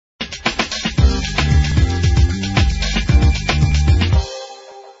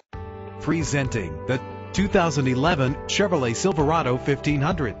Presenting the 2011 Chevrolet Silverado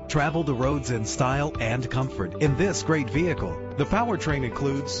 1500. Travel the roads in style and comfort in this great vehicle. The powertrain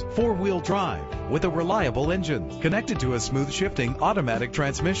includes four-wheel drive with a reliable engine connected to a smooth shifting automatic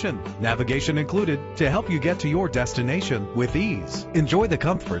transmission. Navigation included to help you get to your destination with ease. Enjoy the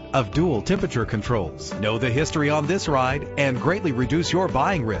comfort of dual temperature controls. Know the history on this ride and greatly reduce your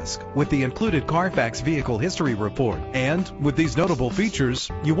buying risk with the included Carfax Vehicle History Report. And with these notable features,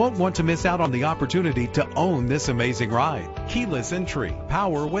 you won't want to miss out on the opportunity to own this amazing ride. Keyless entry,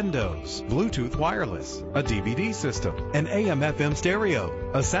 power windows, Bluetooth wireless, a DVD system, an AM/FM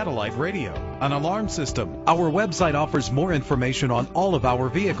stereo, a satellite radio, an alarm system. Our website offers more information on all of our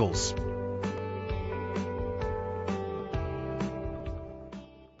vehicles.